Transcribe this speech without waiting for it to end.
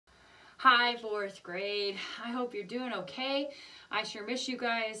Hi, fourth grade. I hope you're doing okay. I sure miss you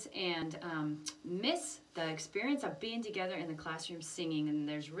guys and miss the experience of being together in the classroom singing, and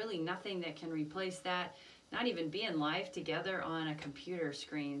there's really nothing that can replace that, not even being live together on a computer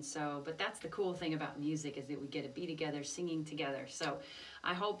screen. But that's the cool thing about music, is that we get to be together singing together. So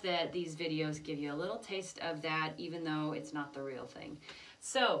I hope that these videos give you a little taste of that, even though it's not the real thing.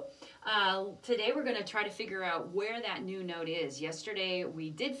 So today we're going to try to figure out where that new note is. Yesterday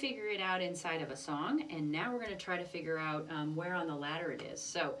we did figure it out inside of a song, and now we're going to try to figure out where on the ladder it is.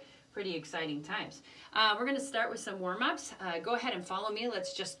 So pretty exciting times. We're going to start with some warm-ups. Go ahead and follow me.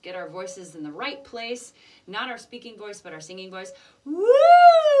 Let's just get our voices in the right place. Not our speaking voice, but our singing voice. Woo!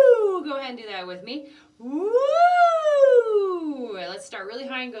 Go ahead and do that with me. Woo! Let's start really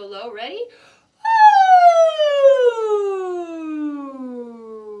high and go low. Ready? Woo!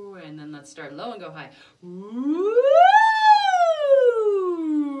 And then let's start low and go high. Woo!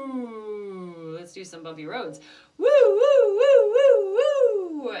 Let's do some bumpy roads. Woo, woo, woo,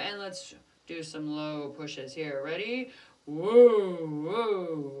 woo, woo! And let's do some low pushes here. Ready? Woo,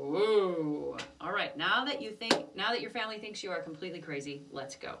 woo, woo. All right, now that your family thinks you are completely crazy,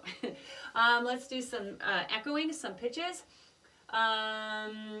 let's go. Let's do some echoing, some pitches.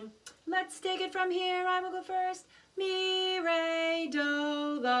 Let's take it from here. I will go first. Mi, re,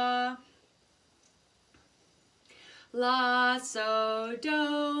 do, la. La, so,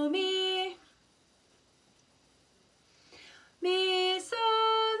 do, mi. Mi, so,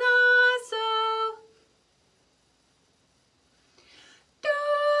 la, so. Do,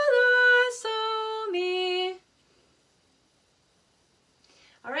 la, so, mi.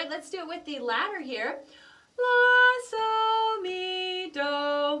 All right, let's do it with the ladder here. La, so, mi,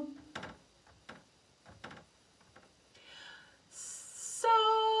 do. So,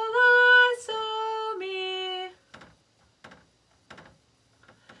 la, so, mi.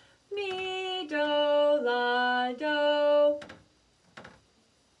 Mi, do, la, do.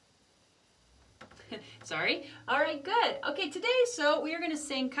 Sorry. All right, good. Okay, today, so we are going to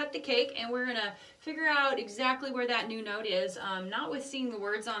sing Cut the Cake, and we're going to figure out exactly where that new note is, not with seeing the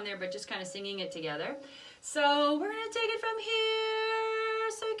words on there, but just kind of singing it together. So we're going to take it from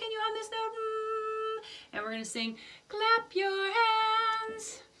here. So can you hum this note? And we're going to sing, clap your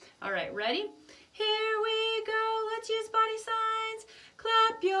hands. All right, ready? Here we go. Let's use body signs.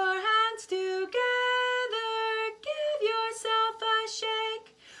 Clap your hands together. Give yourself a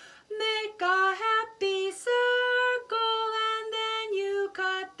shake. Make a happy circle, and then you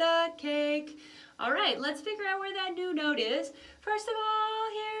cut the cake. All right, let's figure out where that new note is. First of all,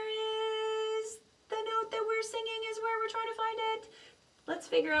 here is the note that we're singing, is where we're trying to find it. Let's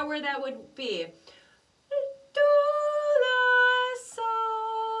figure out where that would be. Do, la, so,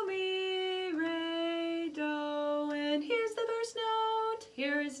 mi, re, do. And here's the first note.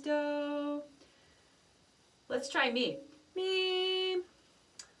 Here is do. Let's try mi. Mi.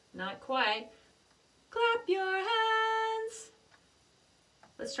 Not quite. Clap your hands.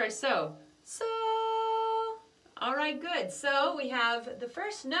 Let's try so. So. All right, good. So we have the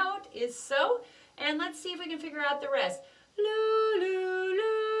first note is so, and let's see if we can figure out the rest. Loo, loo,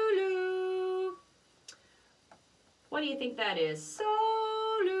 loo, loo. What do you think that is? So,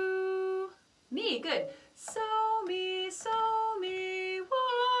 loo. Mi, good. So, mi,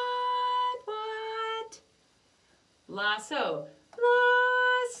 what? La, so. La,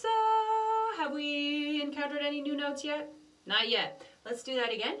 so. Have we encountered any new notes yet? Not yet. Let's do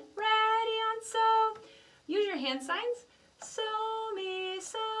that again. Ready on so. Use your hand signs. So, mi,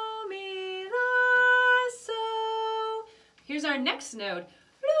 la, so. Here's our next note.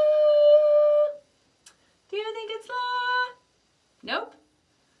 La. Do you think it's la? Nope.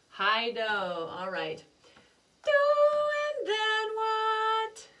 High do. All right. Do, and then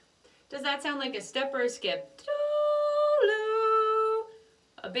what? Does that sound like a step or a skip? Do, loo.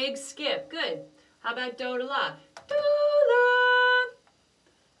 A big skip. Good. How about do to la? Do, la.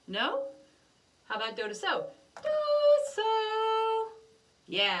 No? How about do to so? Do, so.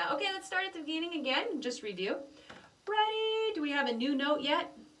 Yeah. Okay, let's start at the beginning again. Just review. Ready? Do we have a new note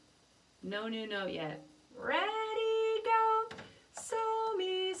yet? No new note yet. Ready, go. So,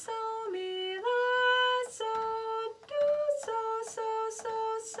 mi, la, so. Do,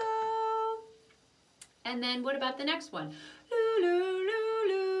 so. And then what about the next one? Loo, loo, loo,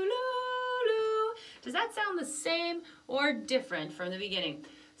 loo, loo, loo. Does that sound the same or different from the beginning?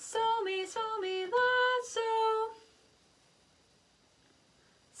 So, mi, la, so.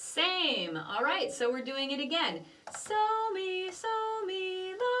 Same. All right, so we're doing it again. So, mi, la,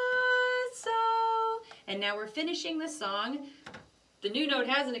 so. And now we're finishing the song. The new note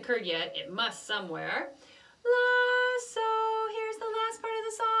hasn't occurred yet. It must somewhere. La, so. Here's the last part of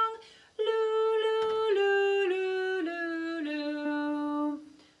the song.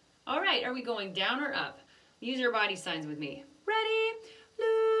 right, are we going down or up? Use your body signs with me. Ready? Loo,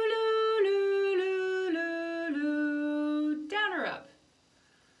 loo, loo, loo, loo, loo. Down or up?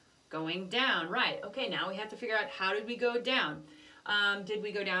 Going down, right. Okay, now we have to figure out how did we go down. Did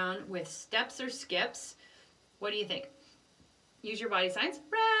we go down with steps or skips? What do you think? Use your body signs.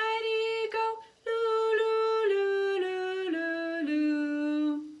 Ready, go. Loo, loo, loo, loo, loo,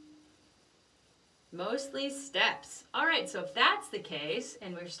 loo. Mostly steps. All right, so if that's the case,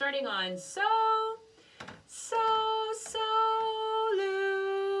 and we're starting on so,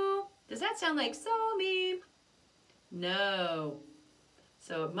 loo. Does that sound like so, me? No.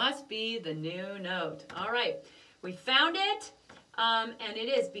 So it must be the new note. All right, we found it, and it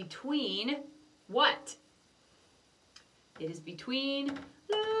is between what? It is between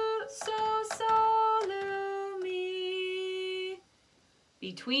loo, so, loo, mi.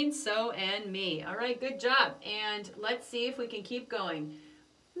 Between so and mi. All right, good job. And let's see if we can keep going.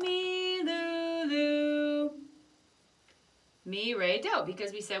 Mi, loo, loo. Mi, re, do,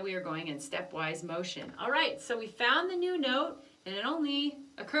 because we said we were going in stepwise motion. All right, so we found the new note, and it only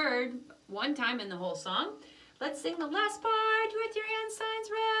occurred one time in the whole song. Let's sing the last part with your hand signs.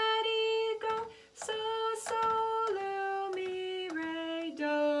 Ready, go. So, loo, mi, re,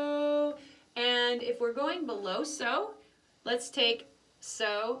 do. And if we're going below so, let's take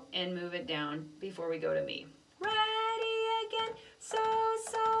so and move it down before we go to mi. Ready again. So,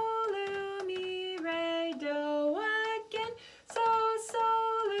 loo, mi, re, do. Again. So,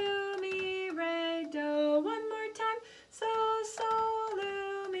 loo, mi, re, do. One more time. So,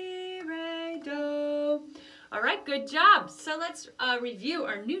 loo, mi, re, do. All right, good job. So let's review.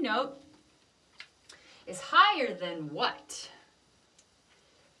 Our new note is higher than what?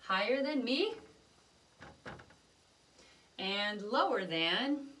 Higher than mi and lower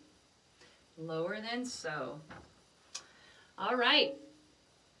than so. All right,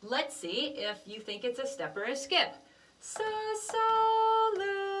 let's see if you think it's a step or a skip. So,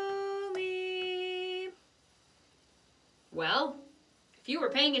 loo, mi. Well, if you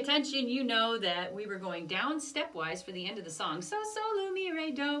were paying attention, you know that we were going down stepwise for the end of the song. So, loo, mi, re,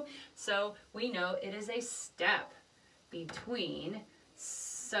 do. So we know it is a step between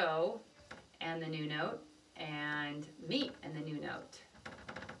so and the new note and mi and the new note.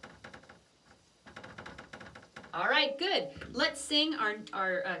 All right, good. Let's sing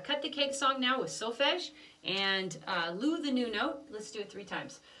our Cut the Cake song now with solfege and loo the new note. Let's do it 3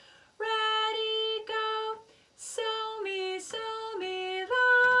 times. Ready, go. So, mi, la, so,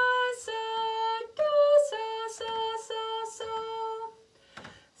 do, so, so,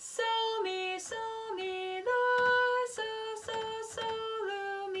 mi, la, so,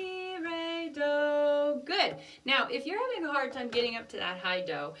 loo, mi, re, do. Good. Now, if you're having a hard time getting up to that high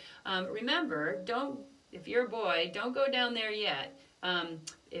do, remember, if you're a boy, don't go down there yet.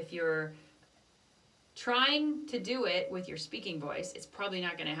 If you're trying to do it with your speaking voice, it's probably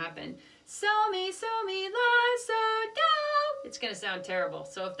not going to happen. So, mi, la, so, do. It's going to sound terrible.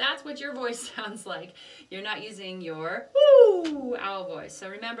 So if that's what your voice sounds like, you're not using your ooh owl voice. So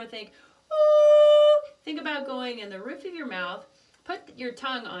remember, think ooh. Think about going in the roof of your mouth. Put your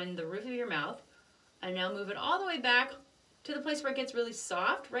tongue on the roof of your mouth, and now move it all the way back to the place where it gets really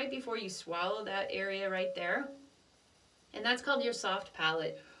soft, right before you swallow that area right there. And that's called your soft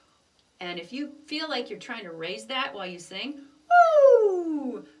palate. And if you feel like you're trying to raise that while you sing,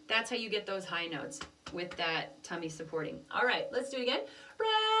 woo, that's how you get those high notes with that tummy supporting. All right, let's do it again.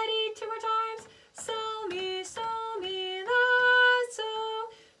 Ready, 2 more times. So, mi, la, so,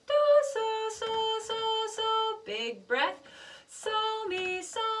 do, so, big breath. So, mi, la,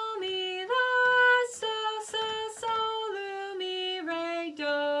 so, loo, mi, re,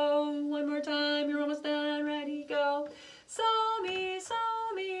 do. One more time, you're almost done. Ready, go. So, mi, la,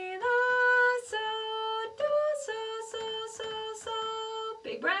 so, do, so,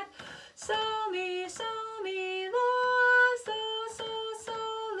 big breath. So, mi, la, so,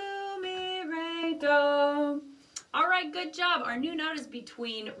 loo, mi, re, do. All right, good job. Our new note is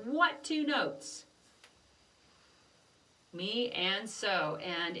between what 2 notes? Mi and so,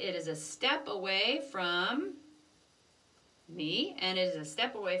 and it is a step away from mi, and it is a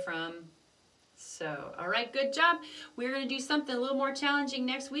step away from so. All right, good job. We're going to do something a little more challenging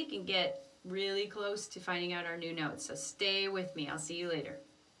next week and get really close to finding out our new notes. So stay with me. I'll see you later.